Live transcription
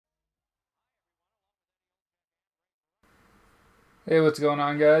Hey, what's going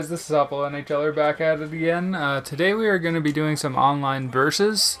on, guys? This is Apple NHLer back at it again. Today we are going to be doing some online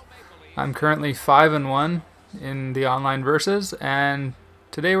verses. I'm currently 5-1 in the online verses, and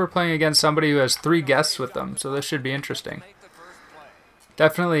today we're playing against somebody who has 3 guests with them, so this should be interesting.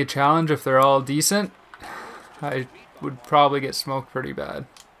 Definitely a challenge if they're all decent. I would probably get smoked pretty bad.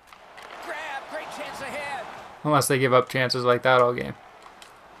 Unless they give up chances like that all game.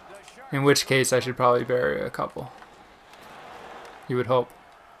 In which case I should probably bury a couple. You would hope.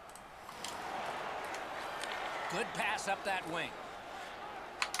 Good pass up that wing.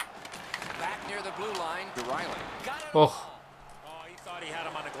 Back near the blue line to Riley. Got it. Oh, He thought he had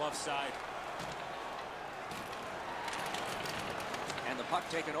him on the glove side. And the puck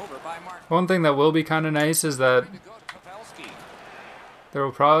taken over by Mark. one thing that will be kind of nice is that there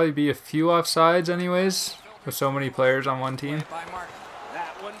will probably be a few offsides anyways, with so many players on one team.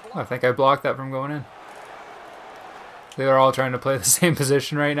 I think I blocked that from going in. They're all trying to play the same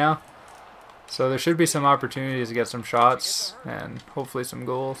position right now. So there should be some opportunities to get some shots and hopefully some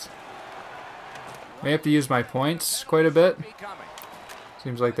goals. May have to use my points quite a bit.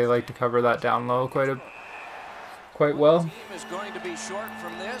 Seems like they like to cover that down low quite well.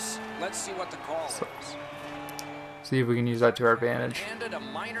 So, see if we can use that to our advantage.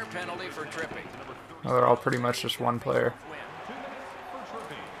 Oh, they're all pretty much just one player.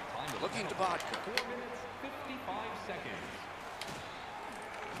 Looking to Vodka.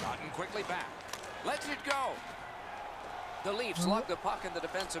 Gotten quickly back. Lets it go. The Leafs lug the puck in the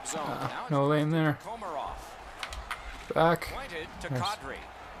defensive zone. No lane there. Komarov. Back. Pointed to Nice. Kadri.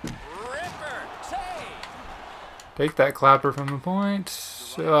 Ripper. Save. Take that clapper from the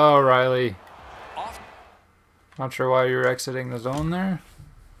point. Oh, Riley. Off. Not sure why you're exiting the zone there.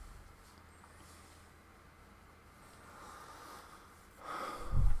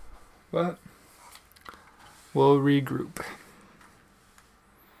 But we'll regroup.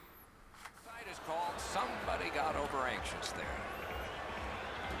 Side is called. Somebody got over anxious there.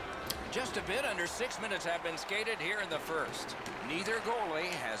 Just a bit under 6 minutes have been skated here in the first. Neither goalie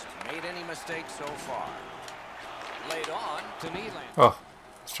has made any mistakes so far. Laid on to Nylander. Oh,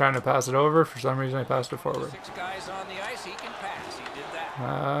 I was trying to pass it over. For some reason, I passed it forward. 6 guys on the ice. He can pass. He did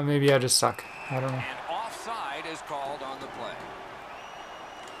that. Maybe I just suck. I don't know. And offside is called on the play.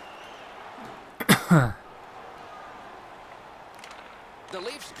 The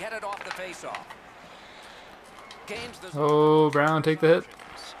Leafs get it off the face-off. Gains the Oh, Brown, take the hit.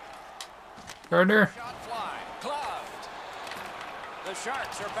 Gardner. shot fly. Gloved. The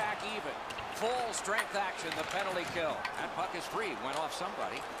Sharks are back even. Full strength action, the penalty kill. That puck is free. Went off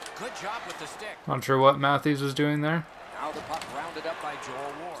somebody. Good job with the stick. Not sure what Matthews was doing there. Now the puck rounded up by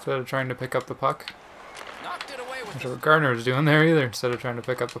Joel Ward. Instead of trying to pick up the puck. Knocked it away with Not the sure what Gardner was doing there either. Instead of trying to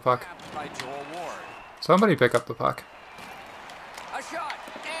pick up the puck. snap by Joel Ward. Somebody pick up the puck. A shot,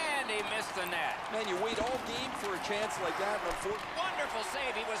 and he missed the net. Man, you wait all game for a chance like that. Wonderful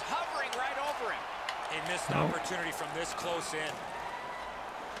save. He was hovering right over him. He missed an opportunity from this close in.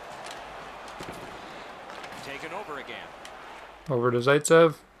 Taken over again. Over to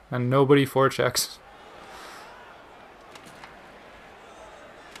Zaitsev. And nobody forechecks.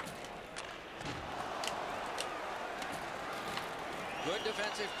 Good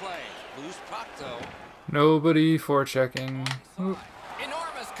defensive play. Loose puck, though. Nobody forechecking. Oop.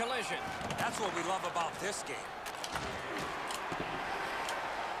 Enormous collision. That's what we love about this game.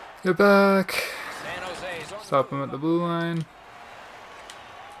 Get back. San Jose's on Stop him at the blue line.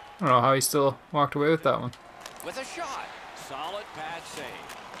 I don't know how he still walked away with that one. with a shot. Solid pad save.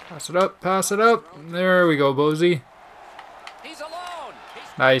 Pass it up, pass it up. There we go, Bozy. He's alone.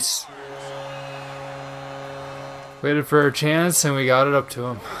 He's Nice. Waited for a chance and we got it up to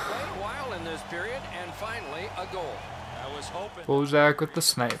him. played a while in this period, and finally a goal. I was hoping. Bozak with the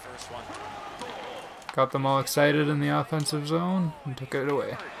snipe. First one. Got them all excited in the offensive zone and took it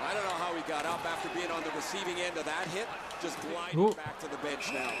away. I don't know how he got up after being on the receiving end of that hit. Just gliding Ooh. back to the bench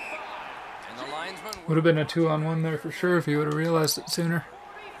now. And the linesman Would have been a 2-on-1 there for sure if he would have realized it sooner.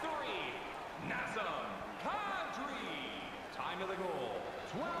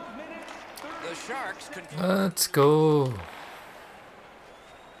 the Sharks control. Let's go.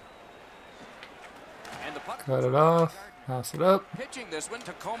 And the puck Cut it off. Pass it up. pitching this one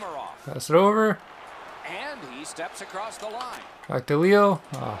to Komarov. Pass it over. And he steps across the line. Back to Leo.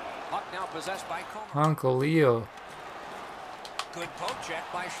 Oh, Puck now possessed by Komarov. Uncle Leo. Good poke check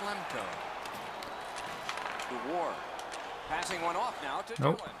by Schlemko. To Ward. Passing one off now to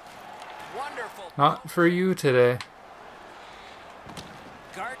Nope. Dillon. Wonderful. Not for you today.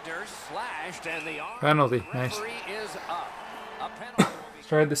 Gardner slashed and the arm. Penalty. Nice. Referee is up. A penalty will be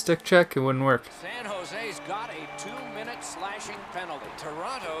Tried the stick check. It wouldn't work. San Jose's got a 2-minute slash finishing penalty.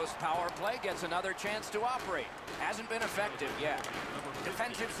 Toronto's power play gets another chance to operate. Hasn't been effective yet.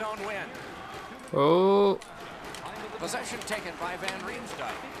 Defensive zone win. Oh. Possession taken by Van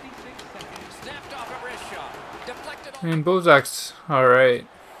Riemsdyk. Snapped off a wrist shot. Deflected. And Bozak's alright.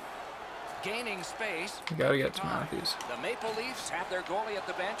 Gaining space. You gotta get to Matthews. The Maple Leafs have their goalie at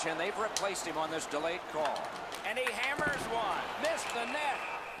the bench, and they've replaced him on this delayed call. And he hammers one. Missed the net.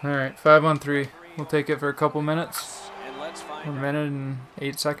 Alright, 5-on-3. We'll take it for a couple minutes. And let's find 1 minute and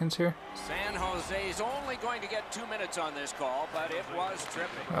 8 seconds here. San Jose's only going to get 2 minutes on this call, but it was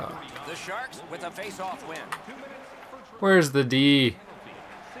tripping. Oh. The Sharks with a face-off win. Where's the D?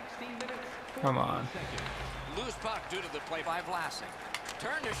 Come on. Loose puck due to the play by Vlasic.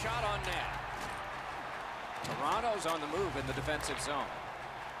 Turned a shot on net. Toronto's on the move in the defensive zone.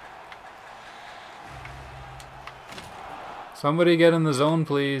 Somebody get in the zone,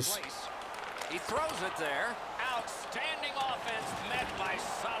 please. He throws it there. Outstanding offense met by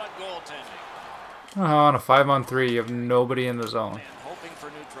solid goaltending. Oh, on a 5-on-3, you have nobody in the zone. And hoping for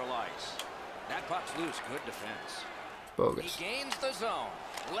neutral ice. That puck's loose. Good defense. Bogus. He gains the zone.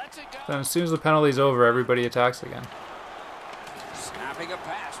 Lets it go. Then as soon as the penalty's over, everybody attacks again. Snapping a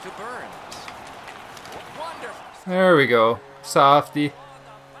pass to Burns. Wonderful. There we go. Softy.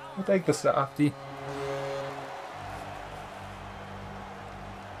 I'll take the softy.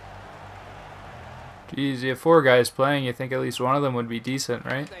 Jeez, you have 4 guys playing. You think at least one of them would be decent,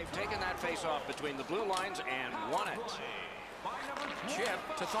 right? They've taken that face off between the blue lines and won it. Chip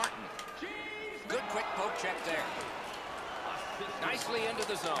to Thornton. Good quick poke check there. Nicely into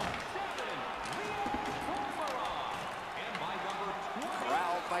the zone.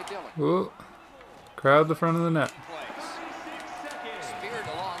 Corralled by Dillon. Ooh. Crowd the front of the net. Speared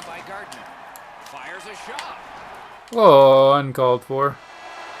along by Gardner. Fires a shot. Whoa, uncalled for.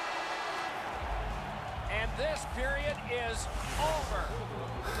 And this period is over.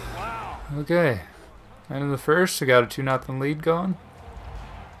 Wow. Okay. End of the first, we got a 2-0 lead going.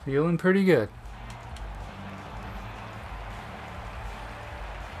 Feeling pretty good.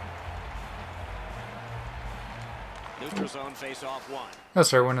 Neutral zone face off one. I'll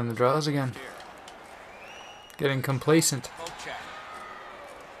start winning the draws again. Getting complacent. Poke check.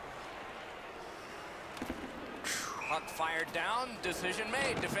 Puck fired down. Decision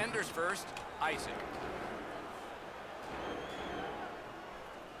made. Defenders first. Icing.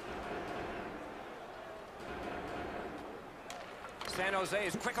 San Jose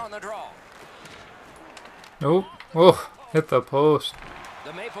is quick on the draw. Nope. Oh, hit the post.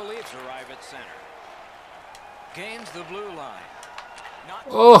 The Maple Leafs arrive at center. Gains the blue line. Not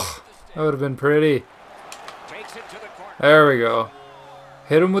Oh, that would have been pretty. takes it to the corner. There we go.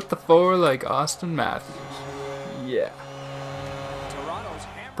 Hit him with the 4 like Austin Matthews. Yeah. Toronto's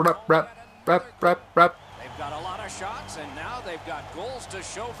hammered Brap, home brap, at brap, another brap, brap. They've got a lot of shots, and now they've got goals to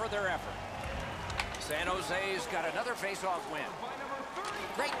show for their effort. San Jose's got another face-off win.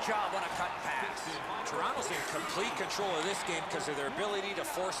 Great job on a cut pass. Toronto's in complete control of this game because of their ability to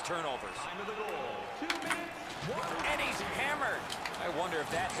force turnovers. And he's hammered. I wonder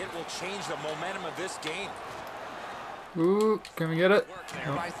if that hit will change the momentum of this game. Ooh, can we get it? Work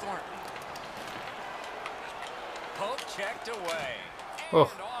there by Thornton. Poke checked away. And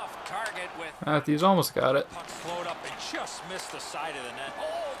Oh. off target with... Matthews almost got it. Puck slowed up and just missed the side of the net.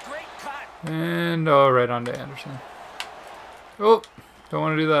 Oh, great cut. And right onto Anderson. Oh, don't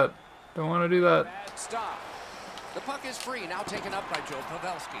want to do that. Don't want to do that. Bad stop. The puck is free, now taken up by Joe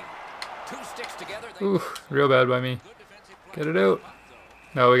Pavelski. 2 sticks together. Ooh, real bad by me. Good defensive play. Get it out.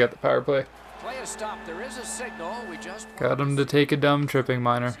 No, we got the power play. Play is stopped. There is a signal. We just Got him to take a dumb tripping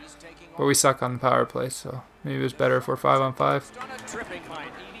minor. He's taking But we suck on the power play, so maybe it was better if we're 5-on-5. on a tripping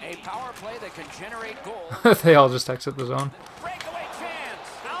minor. A power play that can generate goals. They all just exit the zone. Breakaway chance.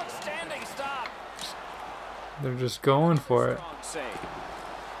 Outstanding stop. They're just going for it. Strong save.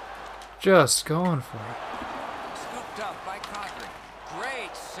 Just going for it. Scooped up by Cochran.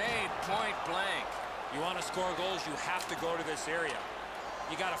 Great save, point blank. You want to score goals, you have to go to this area.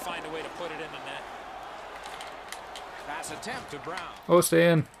 You got to find a way to put it in the net. Pass attempt to Brown. Oh, stay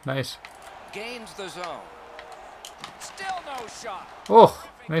in. Nice. Gains the zone. Still no shot. Oh,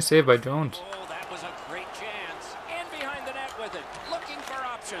 nice save by Jones. Oh, that was a great chance. In behind the net with it. Looking for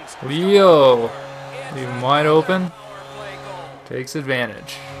options. Leo, It's leave him another wide open. power play goal. Takes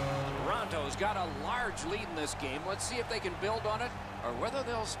advantage. Toronto's got a large lead in this game. Let's see if they can build on it or whether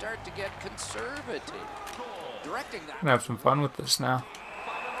they'll start to get conservative. Directing that. Gonna have some fun with this now.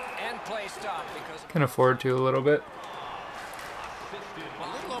 And play stop because Can afford to a little bit. a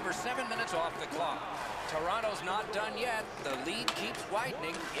little over 7 minutes off the clock. Toronto's not done yet. The lead keeps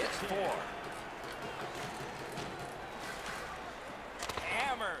widening. It's 4.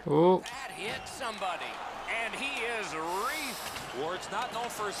 Oh. That hit somebody, and he is reefed. Ward's not known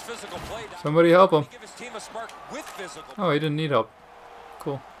for his physical play. Somebody help him. Give his team a spark with physical. Oh, he didn't need help.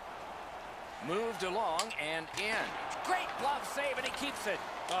 Cool. Moved along and in. Great glove save, and he keeps it.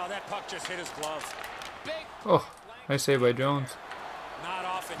 Oh, that puck just hit his glove. Big. Oh, nice save by Jones. Not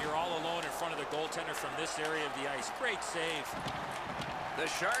often you're all alone in front of the goaltender from this area of the ice. Great save. The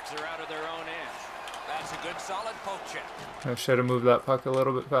Sharks are out of their own end. That's a good solid poke check. I should have moved that puck a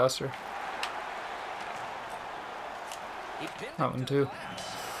little bit faster. He pinned That it one to too. the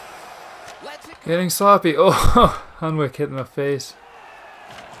glass. Lets it go. Getting sloppy. Oh, Hunwick hit in the face.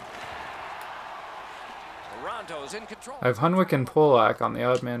 Toronto's in control. I have Hunwick and Polak on the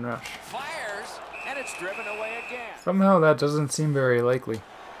odd man rush. Fires, and it's driven away again. Somehow that doesn't seem very likely.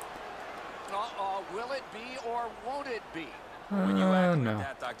 Will it be or won't it be? When you act No. like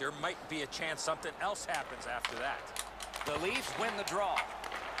that, Doc, there might be a chance something else happens after that. The Leafs win the draw.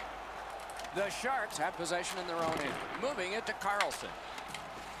 The Sharks have possession in their own end. Moving it to Carlson.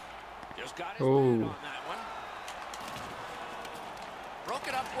 Just got his man on that one. Broke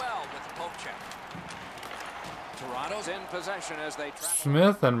it up well with the poke check. Toronto's in possession as they travel.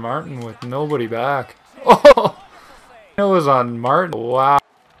 Smith and Martin with nobody back. Oh, it was on Martin. Wow.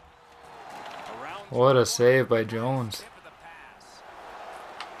 What a save by Jones.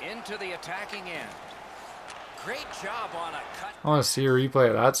 Into the attacking end. Great job on a cut. I want to see a replay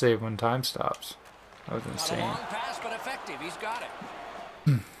of that save when time stops. That was Not a insane. long pass, but effective. He's got it.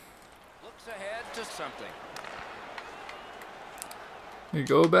 Looks ahead to something. You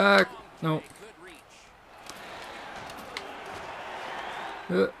go back. No.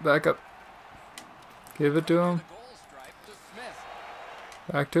 Good reach. Back up. Give it to him. The goal stripe to Smith.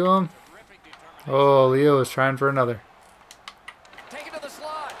 Back to him. Terrific determination. Oh, Leo is trying for another. Take it to the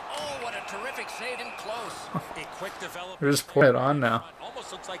slot. Oh, what a terrific save in close. A quick development. They're just pulling it on now.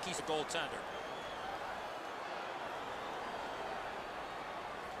 Almost looks like he's a goaltender.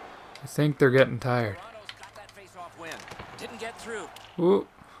 I think they're getting tired. Toronto's got that face-off win. Didn't get through. Ooh.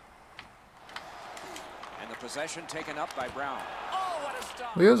 And the possession taken up by Brown. Oh, what a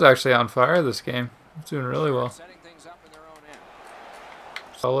stop. Leo's actually on fire this game. He's doing really well. Setting things up in their own end.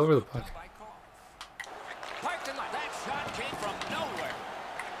 It's all over the puck. By Cole. Parked in line. That shot came from nowhere.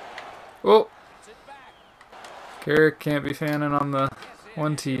 Oh, Gets it back. Garrick can't be fanning on the Gets in.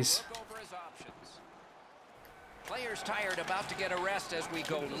 1Ts. Look over his options. Players tired, about to get a rest as we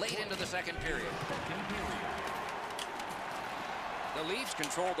go late into the second period. The Leafs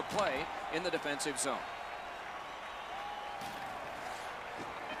control the play in the defensive zone.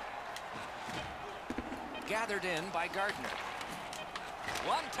 Gathered in by Gardner.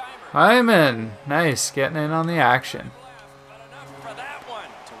 One-timer. Hyman, nice, getting in on the action. But enough for that one.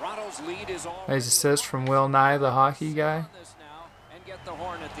 Toronto's lead is all. Nice assist from Will Nye, the hockey guy. On this now and get the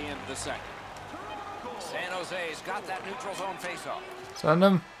horn at the end of the second. San Jose's got that neutral zone faceoff. Send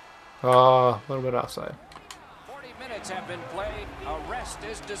him. Oh, a little bit offside. 40 minutes have been played. A rest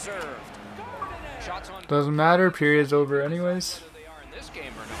is deserved. Shots on. Doesn't matter, period's over anyways. Whether they are in this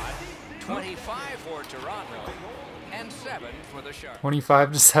game or not. 25 for Toronto and 7 for the Sharks.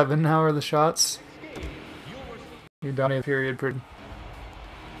 25-7 now are the shots. You're done a period.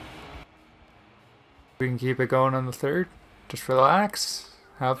 We can keep it going on the third. Just relax,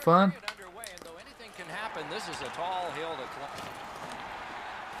 have fun. Underway, and though anything can happen, this is a tall hill to climb.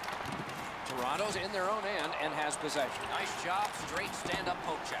 Toronto's in their own end and has possession. Nice job, straight stand-up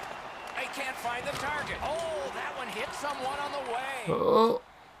poke check. They can't find the target. Oh, that one hit someone on the way. Oh,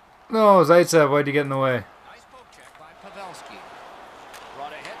 no, Zaitsev, why'd you get in the way? Nice poke check by Pavelski.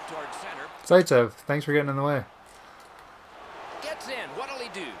 Brought ahead towards center. Zaitsev, thanks for getting in the way. Gets in. What'll he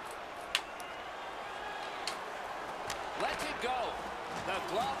do? Lets it go.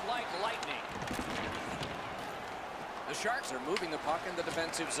 The glove like lightning. The Sharks are moving the puck in the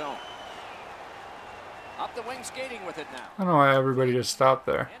defensive zone. Up the wing skating with it now. I don't know why everybody just stopped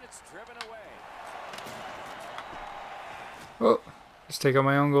there. And it's driven away. Oh, just take out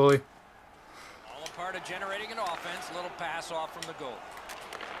my own goalie. All a part of generating an offense. Little pass off from the goal.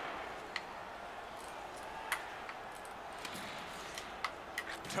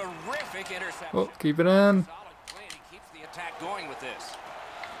 Terrific interception. Oh, keep it in. Solid play, and he keeps the attack going with this.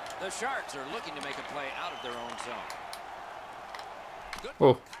 The Sharks are looking to make a play out of their own zone. Good.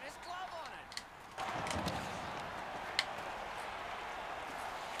 Oh, Got his glove on it.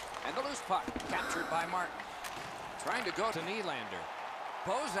 And the loose puck captured by Martin. Trying to go to Nylander.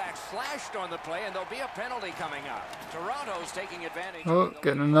 Bozak slashed on the play, and there'll be a penalty coming up. Toronto's taking advantage. oh,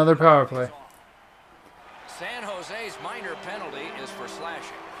 getting another power play. San Jose's minor penalty is for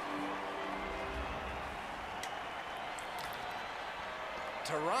slashing.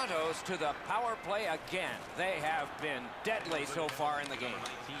 Toronto's to the power play again. They have been deadly so far in the game.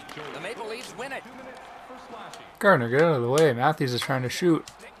 The Maple Leafs win it. Gardner, get out of the way. Matthews is trying to shoot.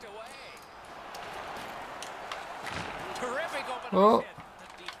 Terrific open Oh. hit.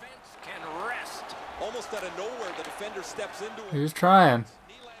 The defense can rest. Almost out of nowhere, the defender steps into him. He was trying.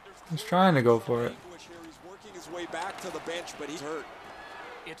 He's trying to go for it. He's working his way back to the bench, but he's hurt.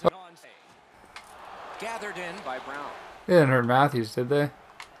 It's an on save. Gathered in by Brown. They didn't hurt Matthews, did they?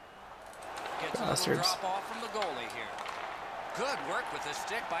 Gets a little Bastards. drop off from the goalie here. Good work with the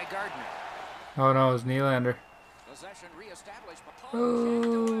stick by Gardner. Oh no, it was Nylander. Possession reestablished.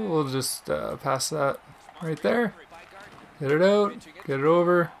 Oh, we'll just pass that right there. Get it out. Get it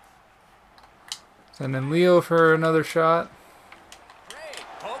over. Send in Leo for another shot. Great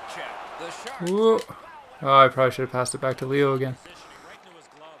poke check. The Sharks. Whoa. Oh, I probably should have passed it back to Leo again.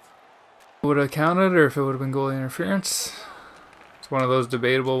 Would have counted, or if it would have been goalie interference. It's one of those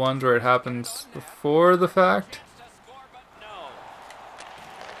debatable ones where it happens before the fact.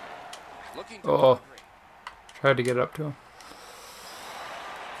 Oh, tried to get up to him.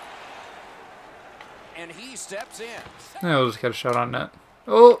 And he steps in. Yeah, we'll just get a shot on net.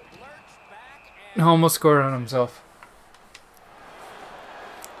 Oh, almost scored on himself.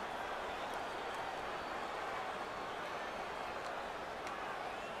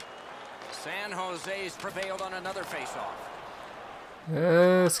 San Jose's prevailed on another faceoff.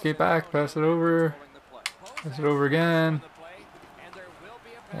 Yeah, skate back, pass it over. Pass it over again.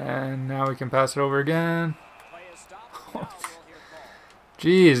 And now we can pass it over again.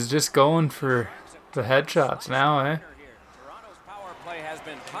 Jeez, just going for the headshots now, eh?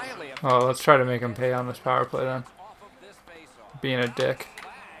 Oh, let's try to make him pay on this power play then. Being a dick.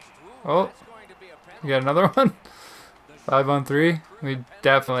 Oh, you got another one? 5-on-3. We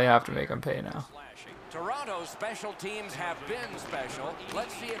definitely have to make him pay now. Toronto's special teams have been special.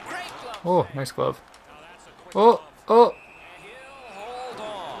 Let's see a great glove. Oh, nice glove. Oh, oh. Hold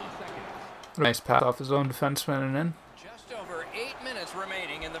on. Nice pass off his own defenseman and in. Just over 8 minutes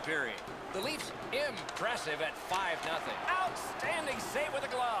remaining in the period. The Leafs impressive at 5-0. Outstanding save with a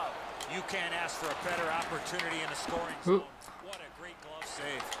glove. You can't ask for a better opportunity in the scoring zone. What a great glove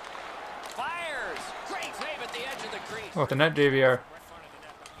save. Fires. Great save at the edge of the crease. Oh, the net, JVR.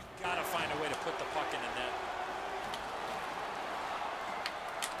 Gotta find a way to put the puck in the net.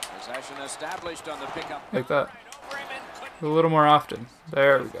 Possession established on the pickup. Like that. A little more often.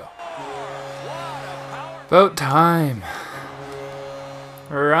 There we go. About time.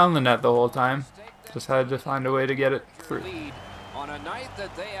 We're around the net the whole time. Just had to find a way to get it through. Lead on a night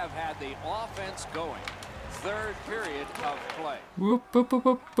that they have had the offense going. Third period of play. Whoop, boop, boop,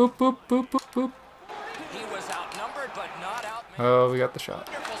 boop, boop, boop, boop, boop, boop. He was outnumbered but not outmatched. Oh, we got the shot.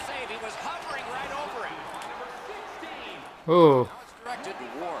 Wonderful save. He was hovering right over him. Oh, Now it's directed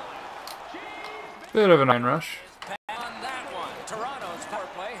to Ward. bit of a 9 rush. On that one, Toronto's power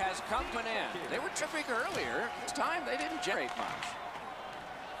play has come to an end. They were tripping earlier. This time they didn't generate much.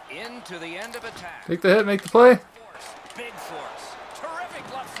 Into the end of attack. Take the hit, make the play. Force, big force. Terrific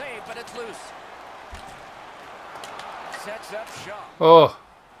glove save, but it's loose. Sets up shot. Oh,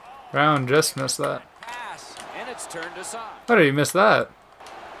 Brown just missed that. Pass, and it's turned aside. How did he miss that?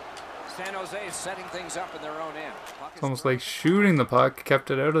 San Jose is setting things up in their own end. Puck It's is almost like shooting the puck,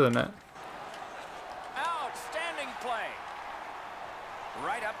 kept it out of the net. outstanding play.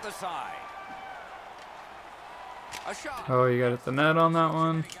 Right up the side. A shot. Oh, you got it the net on that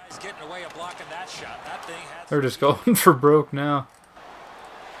one. Guys getting away of blocking that shot. That thing had They're just going for broke now.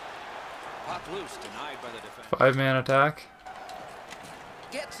 Puck loose, denied by the defense. 5-man attack.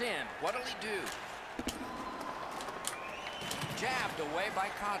 Gets in. What'll he do? Jabbed away by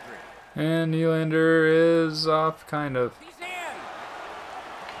Kadri. And Nylander is off, kind of. He's in.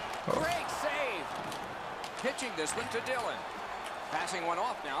 Great save. Pitching this one to Dillon. Passing one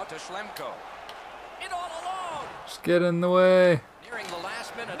off now to Schlemko. In all alone. Just get in the way. Nearing the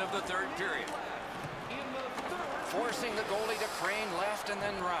last minute of the third period. Forcing the goalie to crane left and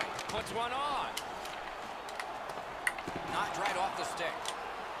then right. Puts one on. Knocked right off the stick.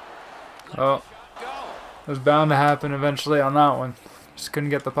 Oh, Go. it was bound to happen eventually on that one. Just couldn't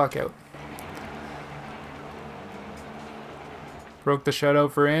get the puck out. Broke the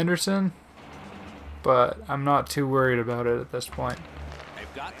shutout for Anderson, but I'm not too worried about it at this point.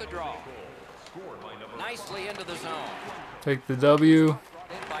 They've got the draw. Nicely into the zone. Take the W,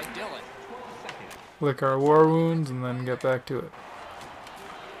 In by Dillon. lick our war wounds, and then get back to it.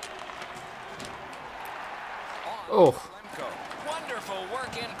 Oh, Schlemko. Wonderful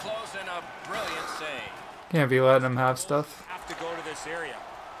work in close and a brilliant save. can't be letting him have stuff. have to go to this area.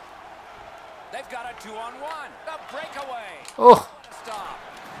 They've got a 2-on-1. The breakaway. Oh, stop.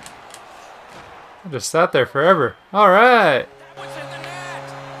 I just sat there forever. All right. What's in the net?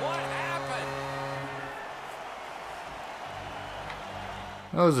 What happened?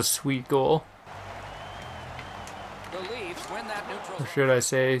 That was a sweet goal. The Leafs win that neutral. Or should I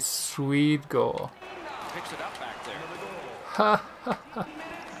say sweet goal? Picks it up back there. Ha.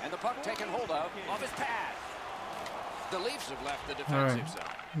 And the puck taken hold of off his pad. The Leafs have left the All defensive right.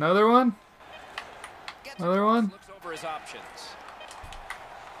 zone. Another one? Gets Another across, one? Looks over his options.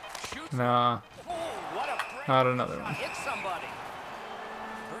 Shoots. Nah, Oh, what a break. not another one. Hit somebody.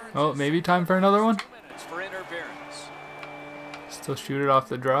 Burns Oh, is maybe time for another one? 2 minutes for interference. Still shoot it off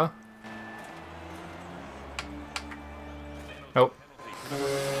the draw. Nope. The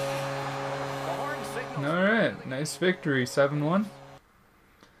horn signals. Alright, nice victory, 7-1.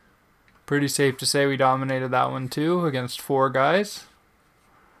 Pretty safe to say we dominated that one too, against 4 guys.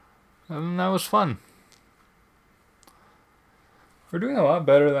 And that was fun. We're doing a lot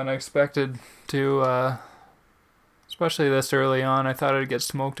better than I expected to, especially this early on. I thought I'd get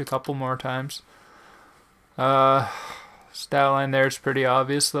smoked a couple more times. Stat line there is pretty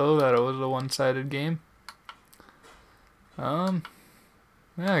obvious though, that it was a one-sided game. Yeah,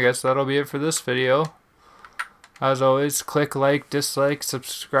 I guess that'll be it for this video. As always, click like, dislike,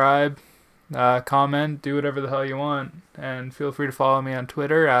 subscribe, comment, do whatever the hell you want. And feel free to follow me on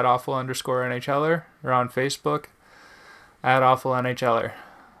Twitter at awful_NHLer or on Facebook at awful NHLer.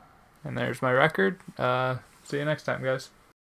 And there's my record. See you next time, guys.